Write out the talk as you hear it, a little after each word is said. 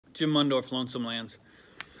Jim Mundorf, Lonesome Lands.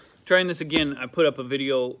 Trying this again. I put up a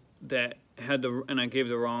video that had and I gave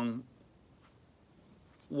the wrong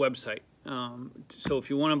website. So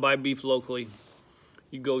if you want to buy beef locally,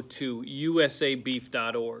 you go to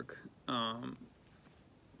usabeef.org.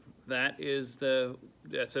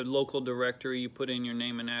 That's a local directory. You put in your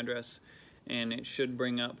name and address, and it should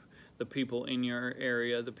bring up the people in your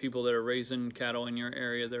area, the people that are raising cattle in your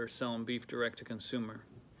area that are selling beef direct to consumer.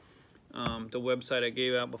 The website I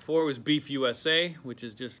gave out before was Beef USA, which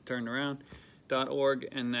is just turned around, .org,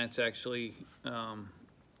 and that's actually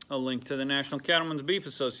a link to the National Cattlemen's Beef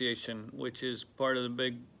Association, which is part of the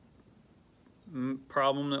big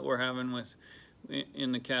problem that we're having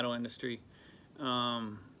in the cattle industry.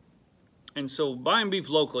 And so buying beef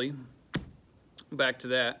locally, back to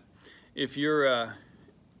that, if you're,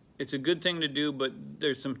 it's a good thing to do, but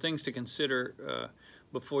there's some things to consider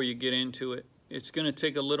before you get into it. It's going to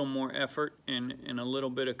take a little more effort and a little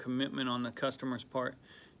bit of commitment on the customer's part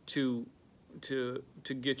to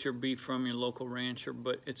get your beef from your local rancher,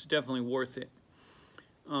 but it's definitely worth it.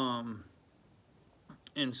 And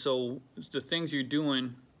so the things you're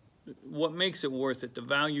doing, what makes it worth it, the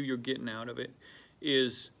value you're getting out of it,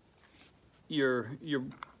 is you're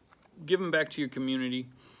giving back to your community.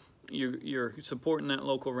 You're supporting that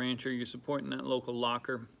local rancher. You're supporting that local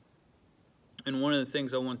locker. And one of the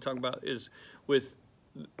things I want to talk about is with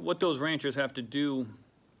what those ranchers have to do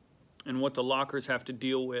and what the lockers have to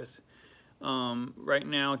deal with. Right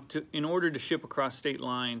now, in order to ship across state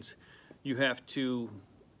lines, you have to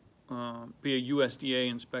be a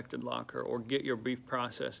USDA inspected locker or get your beef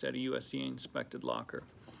processed at a USDA inspected locker.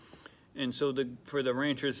 And so for the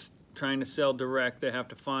ranchers trying to sell direct, they have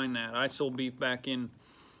to find that. I sold beef back in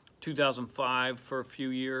 2005 for a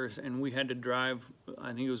few years, and we had to drive,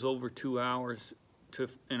 I think it was over 2 hours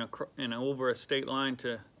over a state line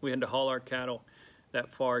we had to haul our cattle that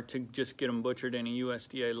far to just get them butchered in a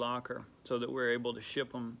USDA locker so that we're able to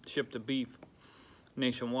ship the beef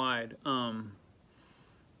nationwide. And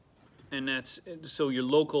so your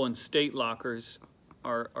local and state lockers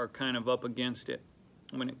are kind of up against it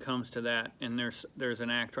when it comes to that. And there's an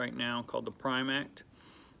act right now called the Prime Act,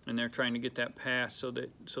 and they're trying to get that passed so that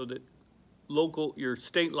your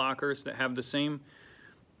state lockers that have the same,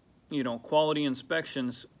 quality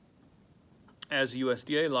inspections as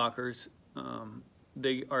USDA lockers,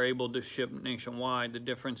 they are able to ship nationwide. The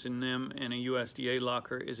difference in them and a USDA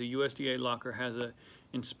locker is a USDA locker has an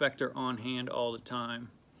inspector on hand all the time.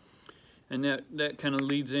 And that kind of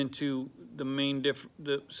leads into the main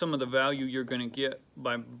some of the value you're going to get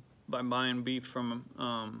by buying beef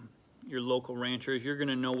from your local ranchers. You're going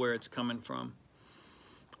to know where it's coming from.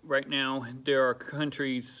 Right now, there are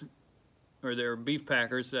countries, or there are beef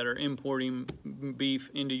packers that are importing beef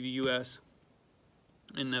into the U.S.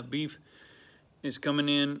 and that beef is coming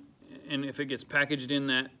in, and if it gets packaged in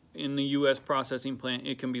the U.S. processing plant,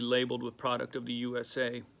 it can be labeled with product of the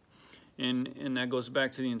USA. And that goes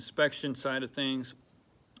back to the inspection side of things.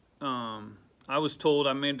 I was told,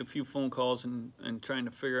 I made a few phone calls and trying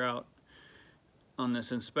to figure out on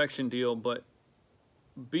this inspection deal, but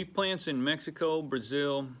beef plants in Mexico,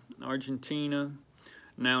 Brazil, Argentina,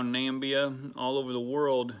 now Namibia, all over the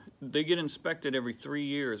world, they get inspected every 3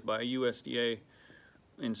 years by a USDA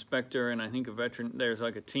inspector, and I think there's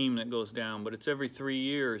like a team that goes down, but it's every 3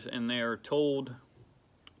 years, and they are told,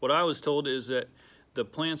 what I was told is that the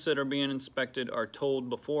plants that are being inspected are told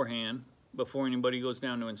beforehand, before anybody goes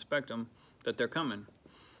down to inspect them, that they're coming.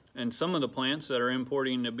 And some of the plants that are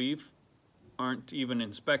importing the beef aren't even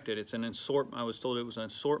inspected. It's an assortment. I was told it was an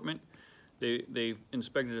assortment. They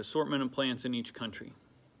inspected assortment of plants in each country,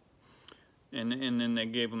 and then they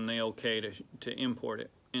gave them the okay to import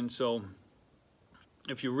it. And so,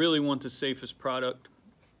 if you really want the safest product,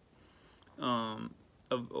 and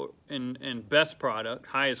best product,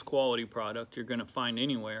 highest quality product you're going to find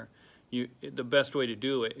anywhere, the best way to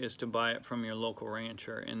do it is to buy it from your local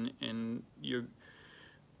rancher, and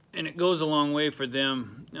it goes a long way for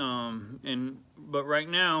them. But right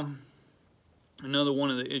now, another one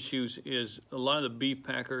of the issues is a lot of the beef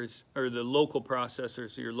packers, or the local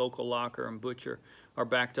processors, your local locker and butcher, are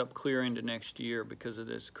backed up clear into next year because of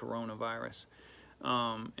this coronavirus.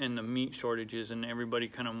 And the meat shortages, and everybody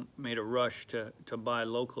kind of made a rush to buy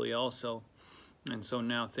locally also. And so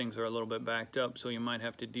now things are a little bit backed up, so you might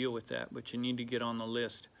have to deal with that. But you need to get on the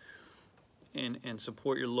list and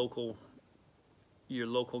support your local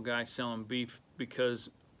guy selling beef, because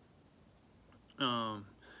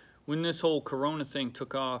when this whole corona thing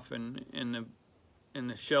took off and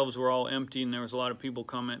the shelves were all empty, and there was a lot of people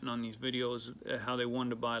commenting on these videos how they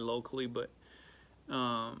wanted to buy locally, but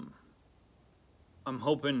I'm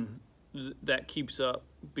hoping that keeps up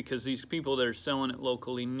because these people that are selling it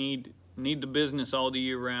locally need the business all the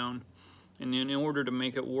year round, and then in order to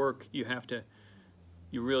make it work, you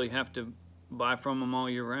really have to buy from them all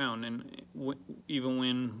year round. And even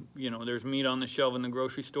when, you know, there's meat on the shelf in the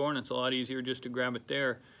grocery store and it's a lot easier just to grab it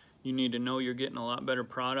there, you need to know you're getting a lot better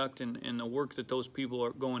product, and the work that those people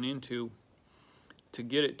are going into to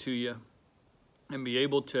get it to you and be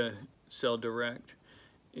able to sell direct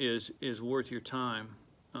is worth your time.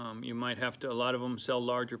 You might have to, a lot of them sell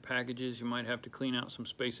larger packages. You might have to clean out some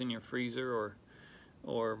space in your freezer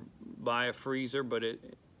or buy a freezer, but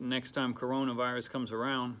next time coronavirus comes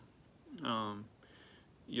around,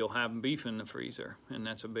 you'll have beef in the freezer, and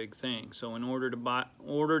that's a big thing. So in order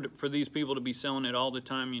for these people to be selling it all the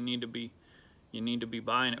time, you need to be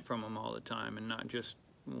buying it from them all the time, and not just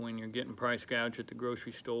when you're getting price gouged at the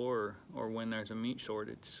grocery store or when there's a meat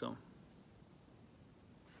shortage. So